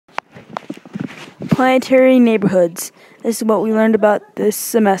Planetary neighborhoods. This is what we learned about this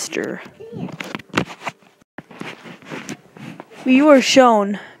semester. We were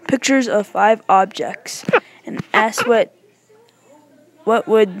shown pictures of 5 objects and asked what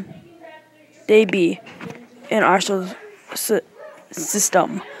would they be in our solar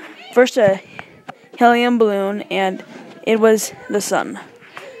system. First, a helium balloon, and it was the sun.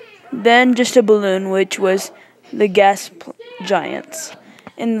 Then just a balloon, which was the gas giants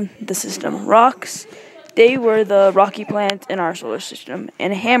in the system. Rocks, they were the rocky planets in our solar system,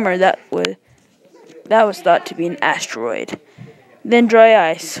 and a hammer that was thought to be an asteroid. Then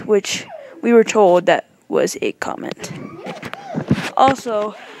dry ice, which we were told that was a comet.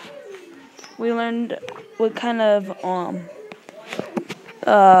 Also, we learned what kind of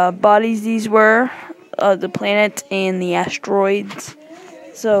bodies these were, the planets and the asteroids.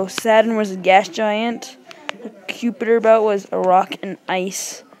 So Saturn was a gas giant. The Kuiper belt was a rock and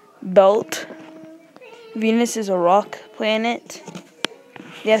ice belt. Venus is a rock planet.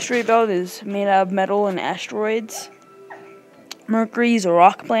 The asteroid belt is made out of metal and asteroids. Mercury is a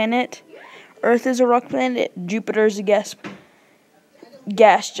rock planet. Earth is a rock planet. Jupiter is a gas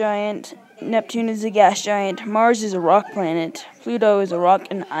giant. Neptune is a gas giant. Mars is a rock planet. Pluto is a rock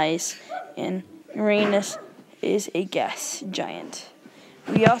and ice. And Uranus is a gas giant.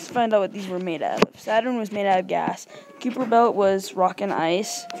 We also found out what these were made out of. Saturn was made out of gas. Kuiper belt was rock and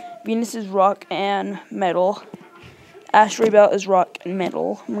ice. Venus is rock and metal. Asteroid belt is rock and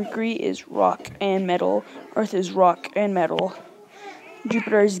metal. Mercury is rock and metal. Earth is rock and metal.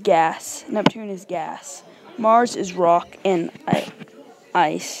 Jupiter is gas. Neptune is gas. Mars is rock and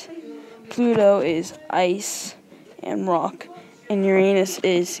ice. Pluto is ice and rock. And Uranus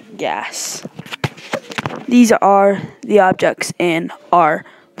is gas. These are the objects in our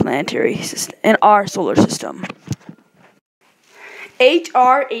planetary system, in our solar system.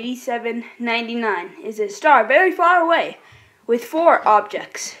 HR 8799 is a star very far away with 4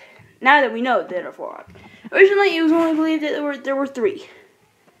 objects. Now that we know there are 4 objects. Originally, it was only believed that there were 3.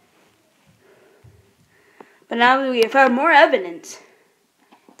 But now that we have found more evidence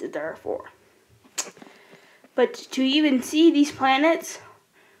that there are 4. But to even see these planets,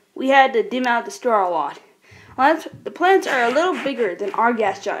 we had to dim out the star a lot. Well, the planets are a little bigger than our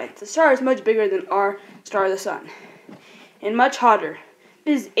gas giants. The star is much bigger than our star, the sun, and much hotter.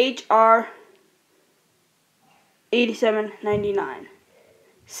 This is HR 8799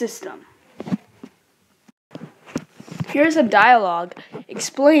 system. Here's some dialogue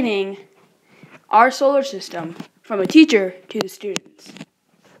explaining our solar system from a teacher to the students.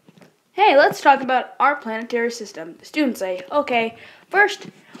 Hey, let's talk about our planetary system. The students say, okay, first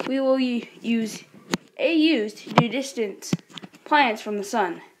we will use AUs to do distance planets from the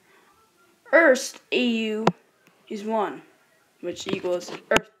sun. Earth's AU is 1, which equals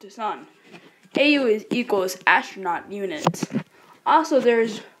Earth to Sun. AU equals astronaut units. Also,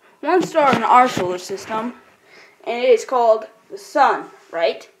 there's 1 star in our solar system, and it is called the Sun,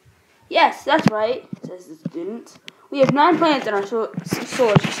 right? Yes, that's right, says the student. We have 9 planets in our solar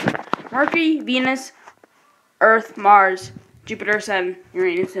system. Mercury, Venus, Earth, Mars, Jupiter, Saturn,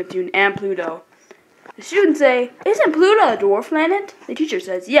 Uranus, Neptune, and Pluto. The students say, isn't Pluto a dwarf planet? The teacher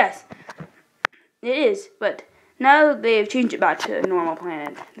says, yes, it is, but now they have changed it back to a normal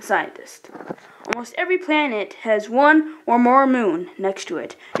planet. The scientist. Almost every planet has 1 or more moon next to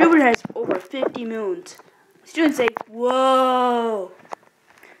it. Jupiter has over 50 moons. The students say, whoa.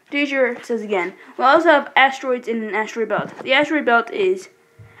 The teacher says again, we also have asteroids in an asteroid belt. The asteroid belt is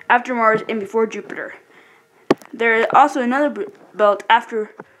after Mars and before Jupiter. There is also another belt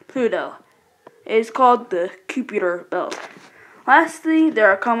after Pluto. It is called the Kuiper belt. Lastly, there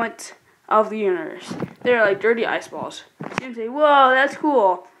are comets of the universe. They're like dirty ice balls. Students say, whoa, that's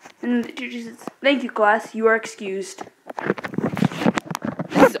cool. And the teacher says, thank you, class. You are excused.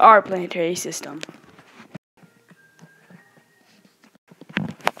 This is our planetary system.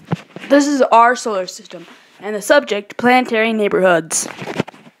 This is our solar system, and the subject, planetary neighborhoods.